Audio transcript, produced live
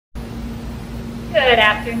Good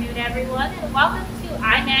afternoon, everyone, and welcome to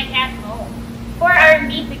iMag at Home. For our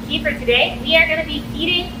Meet the Keeper today, we are going to be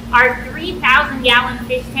feeding our 3,000-gallon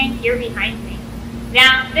fish tank here behind me.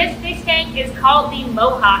 Now, this fish tank is called the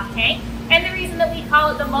Mohawk tank, and the reason that we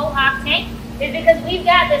call it the Mohawk tank is because we've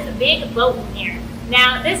got this big boat in here.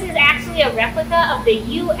 Now, this is actually a replica of the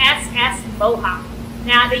USS Mohawk.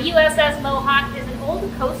 Now, the USS Mohawk is an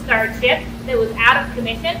old Coast Guard ship that was out of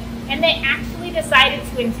commission, and they actually decided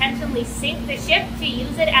to intentionally sink the ship to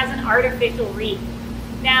use it as an artificial reef.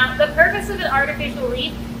 Now, the purpose of an artificial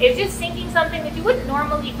reef is just sinking something that you wouldn't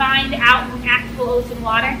normally find out in actual ocean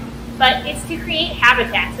water, but it's to create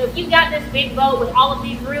habitat. So if you've got this big boat with all of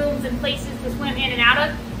these rooms and places to swim in and out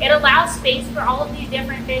of, it allows space for all of these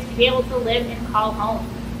different fish to be able to live and call home.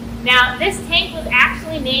 Now, this tank was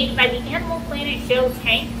actually made by the Animal Planet show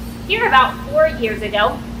tank here about 4 years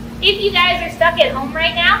ago. If you guys are stuck at home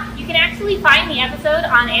right now, you can actually find the episode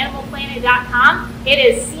on animalplanet.com. It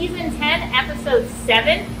is season 10, episode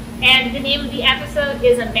 7, and the name of the episode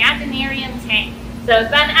is Imaginarium Tank. So it's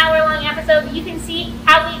about an hour-long episode, but you can see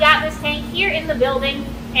how we got this tank here in the building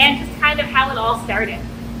and just kind of how it all started.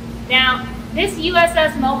 Now, this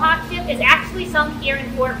USS Mohawk ship is actually sunk here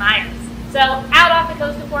in Fort Myers. So out off the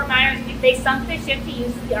coast of Fort Myers, they sunk the ship to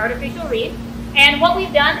use the artificial reef. And what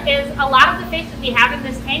we've done is a lot of the fish that we have in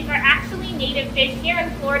this tank are actually native fish here in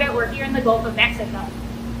Florida or here in the Gulf of Mexico.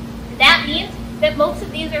 That means that most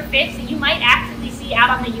of these are fish that you might actually see out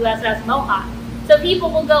on the USS Mohawk. So people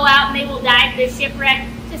will go out and they will dive this shipwreck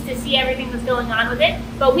just to see everything that's going on with it.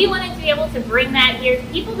 But we wanted to be able to bring that here to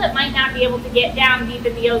people that might not be able to get down deep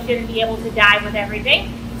in the ocean and be able to dive with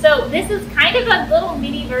everything. So this is kind of a little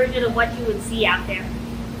mini version of what you would see out there.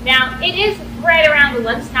 Now, it is right around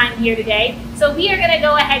lunchtime here today, so we are going to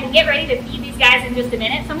go ahead and get ready to feed these guys in just a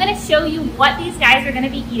minute. So I'm going to show you what these guys are going to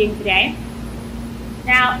be eating today.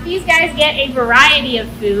 Now, these guys get a variety of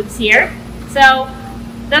foods here. So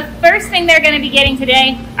the first thing they're going to be getting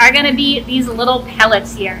today are going to be these little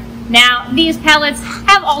pellets here. Now, these pellets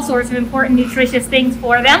have all sorts of important nutritious things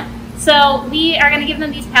for them, so we are going to give them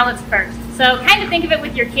these pellets first. So kind of think of it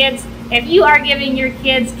with your kids. If you are giving your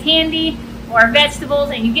kids candy or vegetables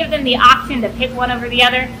and you give them the option to pick one over the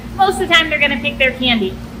other, most of the time they're going to pick their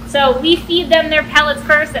candy. So we feed them their pellets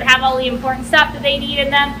first that have all the important stuff that they need in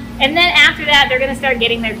them, and then after that they're going to start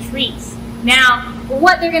getting their treats. Now,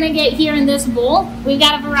 what they're going to get here in this bowl, we've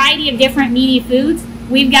got a variety of different meaty foods.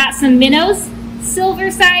 We've got some minnows,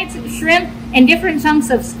 silver sides, shrimp, and different chunks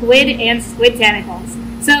of squid and squid tentacles.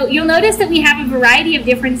 So you'll notice that we have a variety of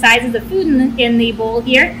different sizes of food in the bowl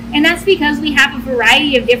here, and that's because we have a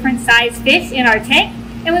variety of different sized fish in our tank,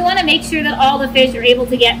 and we want to make sure that all the fish are able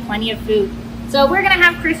to get plenty of food. So we're going to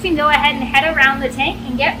have Christian go ahead and head around the tank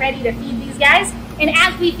and get ready to feed these guys. And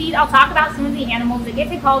as we feed, I'll talk about some of the animals that get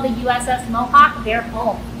to call the USS Mohawk their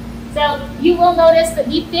home. So you will notice that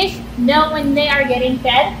the fish know when they are getting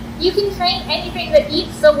fed. You can train anything that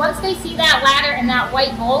eats, so once they see that ladder and that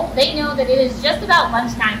white bowl, they know that it is just about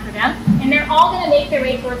lunchtime for them, and they're all going to make their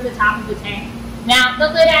way towards the top of the tank. Now,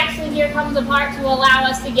 the lid actually here comes apart to allow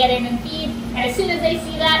us to get in and feed, and as soon as they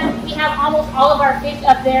see that, we have almost all of our fish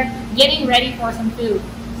up there getting ready for some food.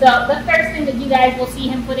 So the first thing that you guys will see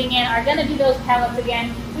him putting in are going to be those pellets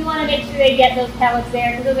again. We want to make sure they get those pellets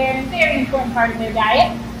there because they're a very important part of their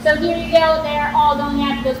diet. So here you go, they're all going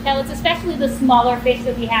after those pellets, especially the smaller fish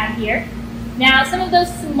that we have here. Now, some of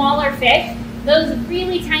those smaller fish, those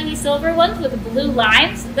really tiny silver ones with blue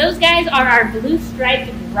lines, those guys are our blue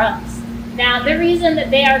striped grunts. Now, the reason that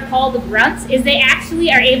they are called grunts is they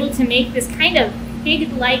actually are able to make this kind of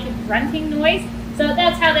pig-like grunting noise. So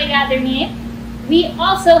that's how they got their name. We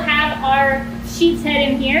also have our sheep's head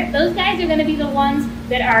in here. Those guys are going to be the ones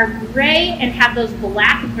that are gray and have those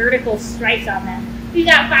black vertical stripes on them. We've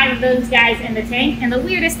got 5 of those guys in the tank, and the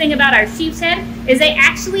weirdest thing about our sheep's head is they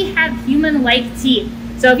actually have human-like teeth.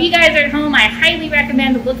 So if you guys are at home, I highly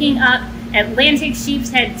recommend looking up Atlantic sheep's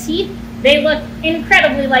head teeth. They look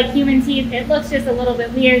incredibly like human teeth. It looks just a little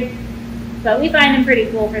bit weird, but we find them pretty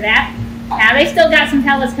cool for that. Now, they still got some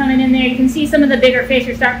pellets coming in there. You can see some of the bigger fish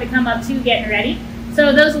are starting to come up too, getting ready.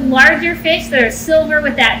 So those larger fish that are silver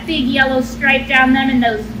with that big yellow stripe down them and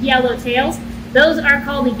those yellow tails, those are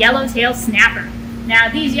called the yellowtail snapper. Now,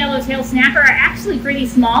 these yellowtail snapper are actually pretty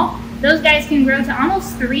small. Those guys can grow to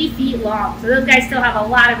almost 3 feet long. So those guys still have a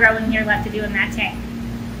lot of growing here left to do in that tank.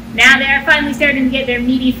 Now they're finally starting to get their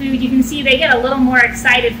meaty food. You can see they get a little more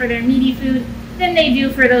excited for their meaty food than they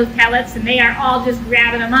do for those pellets, and they are all just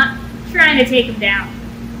grabbing them up, trying to take them down.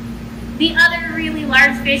 The other really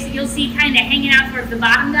large fish that you'll see kind of hanging out towards the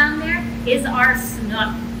bottom down there is our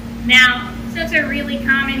snook. Now, snooks are really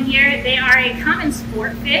common here. They are a common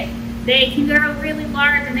sport fish. They can grow really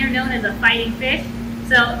large and they're known as a fighting fish.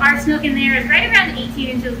 So our snook in there is right around 18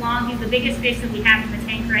 inches long. He's the biggest fish that we have in the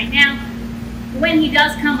tank right now. When he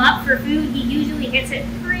does come up for food, he usually hits it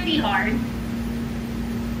pretty hard.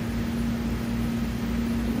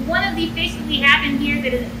 One of the fish that we have in here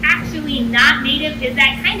that is actually not native is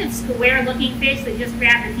that kind of square-looking fish that just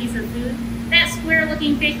grabs a piece of food. That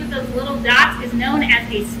square-looking fish with those little dots is known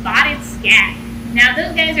as a spotted scat. Now,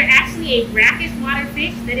 those guys are actually a brackish water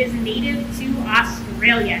fish that is native to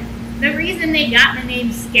Australia. The reason they got the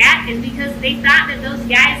name scat is because they thought that those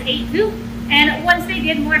guys ate poop. And once they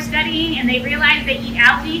did more studying and they realized they eat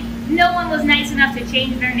algae, no one was nice enough to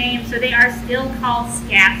change their name, so they are still called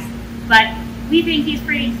scats. But we think he's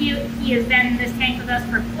pretty cute. He has been in this tank with us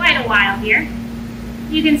for quite a while here.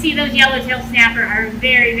 You can see those yellowtail snapper are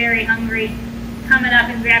very, very hungry, coming up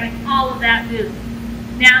and grabbing all of that food.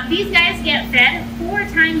 Now, these guys get fed 4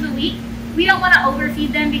 times a week. We don't want to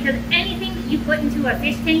overfeed them because anything that you put into a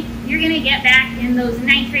fish tank, you're going to get back in those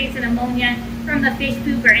nitrates and ammonia from the fish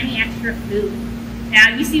poop or any extra food.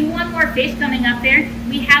 Now, you see one more fish coming up there.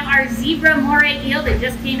 We have our zebra moray eel that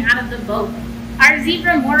just came out of the boat. Our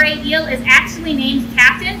zebra moray eel is actually named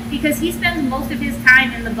Captain because he spends most of his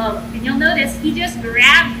time in the boat. And you'll notice he just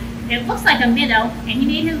grabbed, it looks like a minnow, and he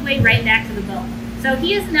made his way right back to the boat. So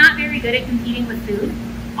he is not very good at competing with food.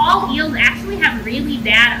 All eels actually have really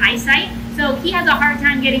bad eyesight, so he has a hard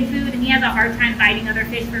time getting food and he has a hard time fighting other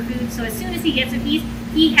fish for food. So as soon as he gets a piece,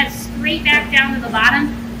 he heads straight back down to the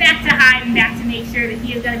bottom, back to hide and back to make sure that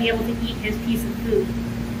he is going to be able to eat his piece of food.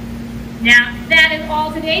 Now, that is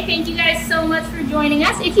all today. Thank you guys so much for joining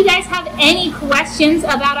us. If you guys have any questions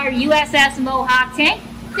about our USS Mohawk tank,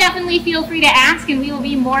 definitely feel free to ask and we will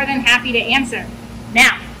be more than happy to answer.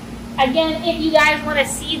 Now, again, if you guys want to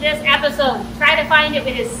see this episode, try to find it.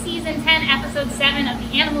 It is Season 10, Episode 7 of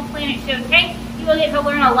the Animal Planet Show tank. You will get to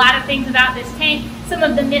learn a lot of things about this tank, some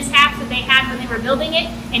of the mishaps that they had when they were building it,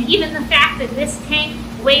 and even the fact that this tank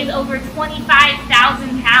weighs over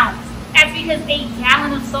 25,000 pounds. That's because a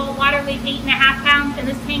gallon of salt water weighs 8.5 pounds, and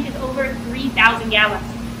this tank is over 3,000 gallons.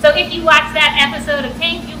 So if you watch that episode of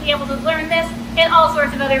Tank, you'll be able to learn this and all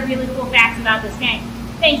sorts of other really cool facts about this tank.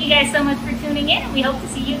 Thank you guys so much for tuning in, and we hope to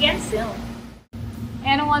see you again soon.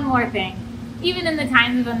 And one more thing. Even in the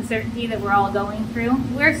times of uncertainty that we're all going through,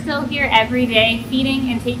 we're still here every day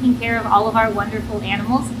feeding and taking care of all of our wonderful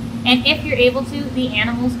animals. And if you're able to, the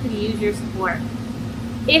animals could use your support.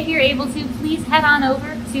 If you're able to, please head on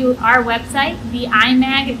over to our website,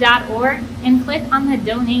 theimag.org, and click on the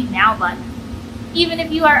Donate Now button. Even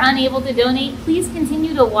if you are unable to donate, please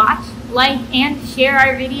continue to watch, like, and share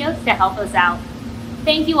our videos to help us out.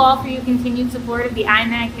 Thank you all for your continued support of the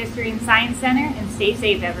IMAG History and Science Center, and stay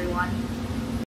safe, everyone.